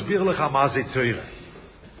המכתב מסביר לך מה זה תורה.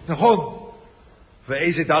 נכון?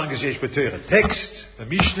 ואיזה דרגה שיש בתורה. טקסט,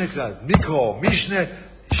 משנה, מיקרו, משנה,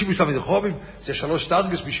 שימוש תמיד חובים, זה 3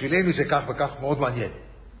 דרגות, בשבילנו זה כך וכך מאוד מעניין.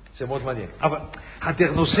 זה מאוד מעניין. אבל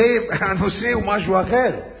הנושא הוא משהו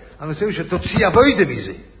אחר. הנושא הוא שתוציא עבודה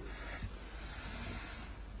מזה.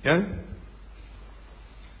 כן?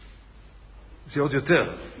 זה עוד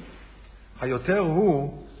יותר. היותר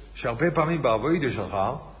הוא שהרבה פעמים בעבודה שלך,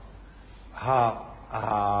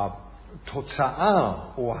 התוצאה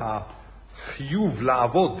או החיוב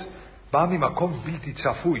לעבוד בא ממקום בלתי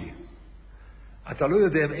צפוי. אתה לא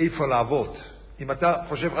יודע איפה לעבוד. אם אתה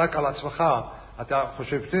חושב רק על עצמך, אתה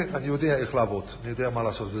חושב, אני יודע איך לעבוד, אני יודע מה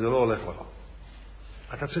לעשות, וזה לא הולך לך.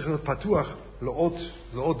 אתה צריך להיות פתוח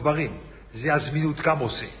לעוד דברים. זה הזמינות גם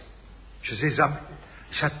עושה.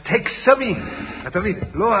 שהטקסט זמין. אתה מבין?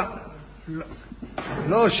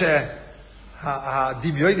 לא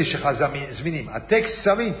שהדמיון שלך זמינים. הטקסט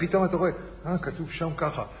זמין, פתאום אתה רואה, כתוב שם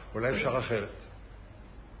ככה, אולי אפשר אחרת.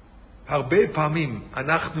 הרבה פעמים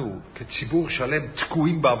אנחנו כציבור שלם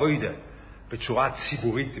תקועים בעבודה, בצורה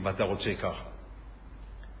ציבורית, אם אתה רוצה ככה.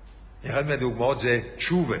 אחד מהדוגמאות זה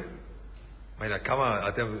תשובה. כמה,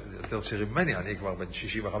 אתם יותר צעירים ממני, אני כבר בן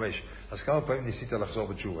 65, אז כמה פעמים ניסית לחזור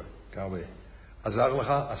בתשובה? כמה? עזר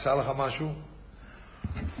לך? עשה לך משהו?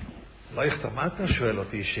 לא מה אתה שואל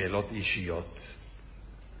אותי שאלות אישיות?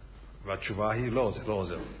 והתשובה היא לא, זה לא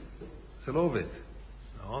עוזר. זה לא עובד.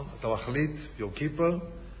 נכון? אתה מחליט, יום כיפר,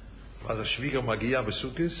 ואז השוויגר מגיע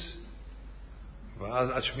בסוכס, ואז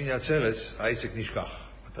עד שמיני עצרת, העסק נשכח.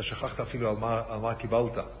 אתה שכחת אפילו על מה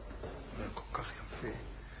קיבלת. זה כל כך יפה.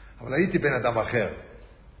 אבל הייתי בן אדם אחר.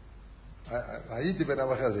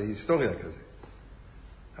 זה היסטוריה כזה.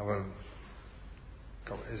 אבל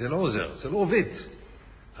זה לא עוזר, זה לא עובד.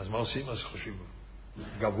 אז מה עושים? אז חושבים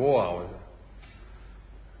גבוה או זה.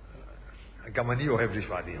 גם אני אוהב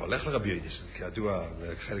לשמוע, אני הולך לרבי יוניס, כידוע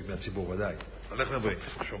חלק מהציבור ודאי. הולך לרבי יוניס,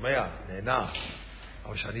 שומע, נהנה.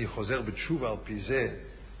 אבל שאני חוזר בתשובה על פי זה,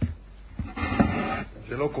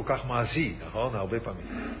 זה לא כל כך מעשי, נכון? הרבה פעמים.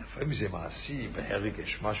 לפעמים זה מעשי,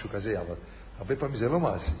 בהרגש, משהו כזה, אבל הרבה פעמים זה לא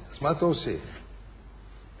מעשי. אז מה אתה עושה?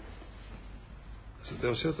 אז אתה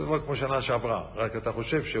עושה אותו דבר כמו שנה שעברה, רק אתה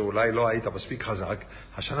חושב שאולי לא היית מספיק חזק,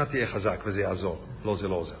 השנה תהיה חזק וזה יעזור. לא, זה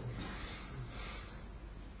לא עוזר.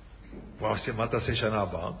 מה תעשה שנה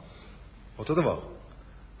הבאה? אותו דבר.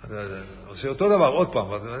 עושה אותו דבר עוד פעם,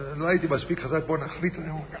 לא הייתי מספיק חזק, בוא נחליט,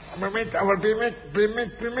 באמת, אבל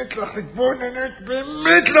באמת להחליט, בוא ננת,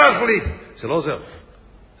 באמת להחליט. זה לא עוזר.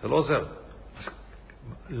 זה לא עוזר. אז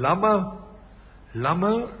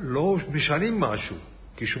למה לא משנים משהו?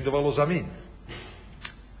 כי שום דבר לא זמין.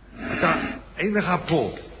 אין לך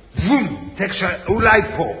פה, אולי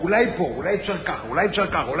פה, אולי אפשר ככה, אולי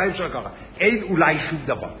אפשר ככה. אין אולי שום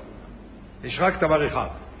דבר. יש רק דבר אחד.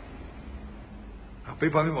 הרבה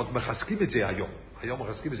פעמים עוד מחזקים את זה היום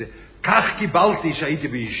מחזקים את זה. כך קיבלתי שהייתי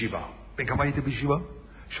בישיבה. בין כמה הייתי בישיבה?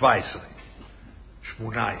 17,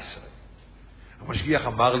 18. המשגיח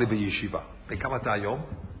אמר לי בישיבה. בין כמה אתה היום?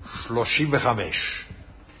 35.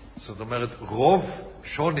 זאת אומרת, רוב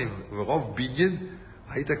שונים ורוב בניין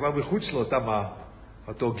היית כבר מחוץ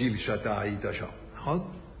לאותו גיל שאתה היית שם,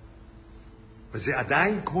 נכון? וזה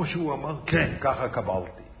עדיין, כמו שהוא אמר, כן, ככה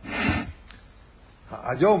קבלתי.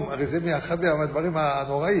 היום, הרי זה מאחד מהדברים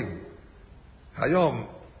הנוראים. היום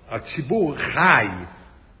הציבור חי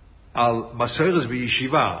על מסורת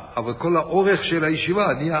בישיבה, אבל כל האורך של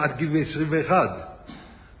הישיבה נהיה עד גיל 21.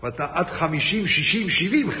 ואתה עד 50, 60,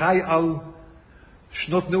 70 חי על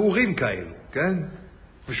שנות נעורים כאלו, כן?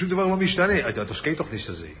 ושום דבר לא משתנה. אתה תוסקי תוכניס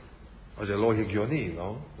הזה. אבל זה לא הגיוני,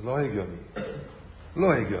 לא? זה לא הגיוני.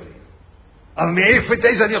 לא הגיוני. אבל מאיפה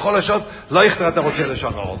תזה אני יכול לשנות? לא יכתר אתה רוצה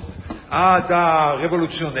לשנות. אתה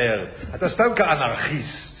רבולוציונר. אתה סתם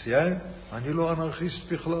כאנרכיסט, אני לא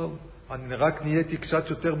אנרכיסט בכלל. אני רק נהייתי קצת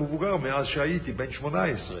יותר מבוגר מאז שהייתי, בן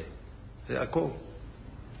 18. זה הכל.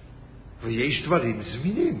 ויש דברים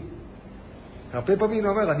זמינים. הרבה פעמים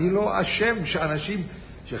אומר, אני לא אשם שאנשים,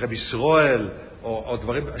 שרב ישראל, או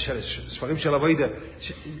דברים, ספרים של הווידה,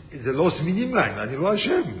 זה לא זמינים להם, אני לא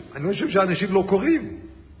אשם. אני לא אשם שאנשים לא קוראים.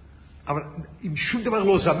 אבל אם שום דבר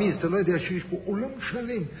לא זמין, אתה לא יודע שיש פה עולם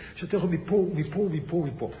שלם, שאתה יכול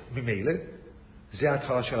מפה. ממילא, זה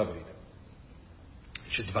ההתחלה של הווידה.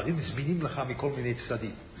 שדברים זמינים לך מכל מיני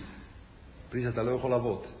צדדים. בלי זה אתה לא יכול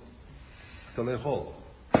לעבוד. אתה לא יכול.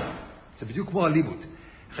 זה בדיוק כמו הלימוד.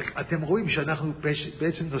 אתם רואים שאנחנו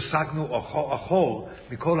בעצם נוסקנו אחור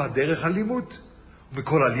מכל הדרך הלימוד,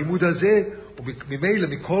 ומכל הלימוד הזה, וממילא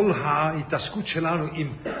מכל ההתעסקות שלנו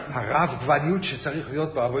עם הרב גווניות שצריך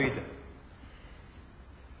להיות בעבודה.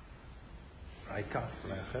 אולי כך,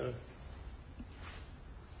 אולי אחרת.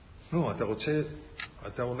 לא,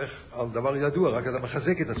 אתה הולך על דבר ידוע, רק אתה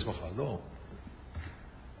מחזק את עצמך, לא.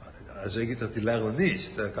 אז יגיד, אתה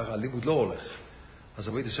להרניסט, ככה הלימוד לא הולך. אז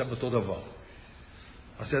עבודה שם אותו דבר.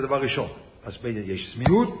 אז זה הדבר ראשון. אז יש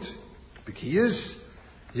זמינות, בקייס,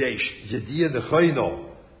 יש ידיע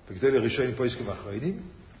נכוינו, בגדול הראשונים פויסקים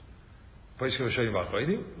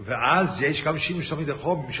ואחרונים, ואז יש גם שימוש תמיד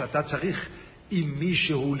לחום, שאתה צריך עם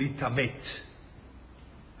מישהו להתאמת.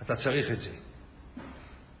 אתה צריך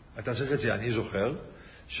את זה. אני זוכר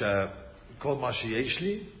שכל מה שיש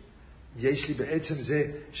לי בעצם זה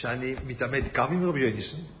שאני מתאמת גם עם רבי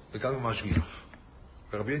יוניסן וגם עם המשגיח.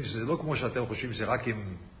 ורבי יוניסן זה לא כמו שאתם חושבים, זה רק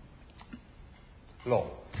עם...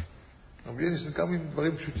 לא. רבי יוניסן גם עם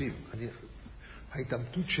דברים פשוטים.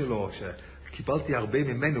 ההתאמתות שלו, שקיבלתי הרבה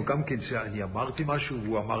ממנו, גם כן שאני אמרתי משהו,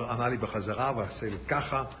 והוא ענה לי בחזרה, ועשה לי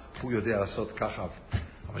ככה, הוא יודע לעשות ככה.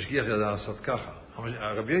 המשגיח יודע לעשות ככה.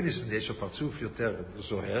 הרבי יוניסן יש לו פרצוף יותר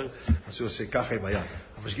זוהר, אז הוא עושה ככה עם היד.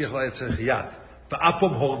 המשגיח לא היה צריך יד.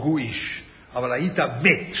 באפום הורגו איש, אבל היית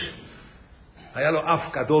מת. היה לו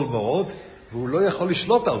אף גדול מאוד, והוא לא יכול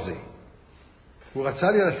לשלוט על זה. הוא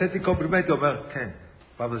רצה לי לעשות לי קומפלימנט, הוא אומר, כן,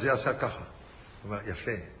 אבל זה עשה ככה. הוא אומר,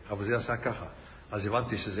 יפה, אבל זה עשה ככה. אז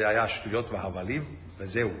הבנתי שזה היה שטויות והבלים,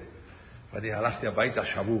 וזהו. ואני הלכתי הביתה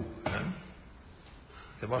שבור.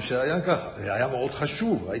 זה מה שהיה ככה. זה היה מאוד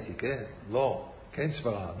חשוב, ראיתי, כן, לא, כן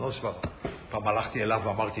סברה, לא סברה. פעם הלכתי אליו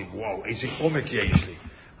ואמרתי, וואו, איזה עומק יש לי.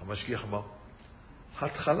 המשגיח אמר,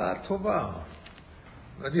 התחלה טובה.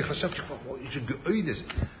 ואני חשבתי כבר, איזה גאוינס.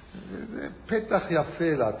 זה פתח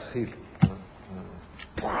יפה להתחיל.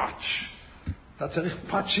 פאץ'. אתה צריך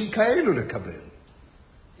פאצ'ים כאלו לקבל.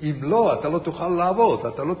 אם לא, אתה לא תוכל לעבוד.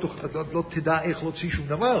 אתה לא תדע איך להוציא שום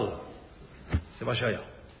דבר. זה מה שהיה.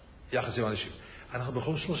 יחס עם אנשים. אנחנו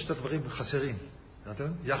בכל שלושת הדברים חסרים.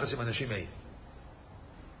 יחס עם אנשים אין.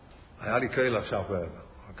 היה לי כאלה עכשיו,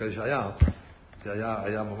 כאלה שהיה, זה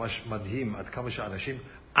היה ממש מדהים עד כמה שאנשים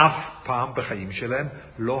אף פעם בחיים שלהם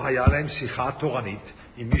לא היה להם שיחה תורנית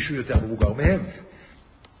עם מישהו יותר מבוגר מהם.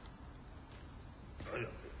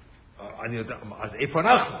 אני יודע, אז איפה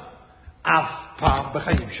אנחנו? אף פעם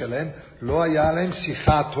בחיים שלהם לא היה להם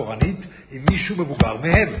שיחה תורנית עם מישהו מבוגר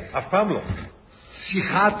מהם, אף פעם לא.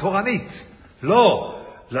 שיחה תורנית. לא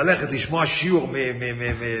ללכת לשמוע שיעור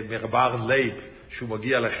מרב אהרן לייב, שהוא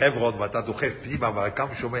מגיע לחברון ואתה דוחף פנימה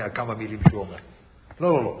וכמה שומע כמה מילים שהוא אומר.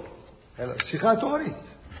 לא. אלא שיחה תורנית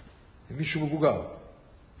עם מישהו מבוגר.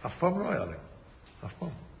 אף פעם לא היה להם. אף פעם.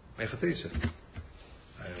 איך אתה יצא?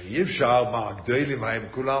 אי אפשר, הגדולים הם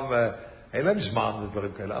כולם, אין להם זמן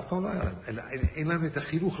ודברים כאלה, אף פעם לא היה להם. אין להם את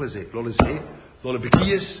החינוך לזה, לא לזה, לא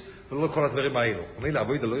לבקייס ולא לכל הדברים האלו. אומרים לה,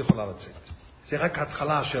 אבוידה לא יכולה לצאת. זה רק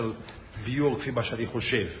התחלה של ביור כפי מה שאני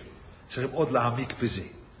חושב. צריכים עוד להעמיק בזה.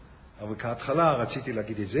 אבל כהתחלה רציתי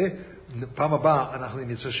להגיד את זה. פעם הבאה אנחנו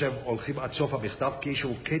נמצא שם הולכים עד סוף המכתב, כי יש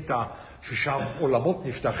קטע ששם עולמות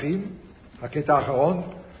נפתחים, הקטע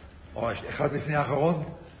האחרון, או אחד לפני האחרון,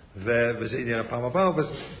 וזה נראה פעם הבאה,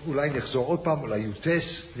 ואולי נחזור עוד פעם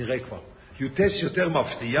ליוטס, נראה כבר. יוטס יותר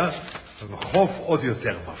מפתיע, וחוף עוד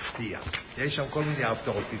יותר מפתיע. יש שם כל מיני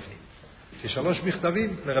הפתעות בפנים. זה 3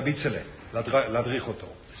 מכתבים לרבי צלם, להדריך אותו.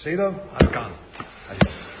 בסדר? עד כאן.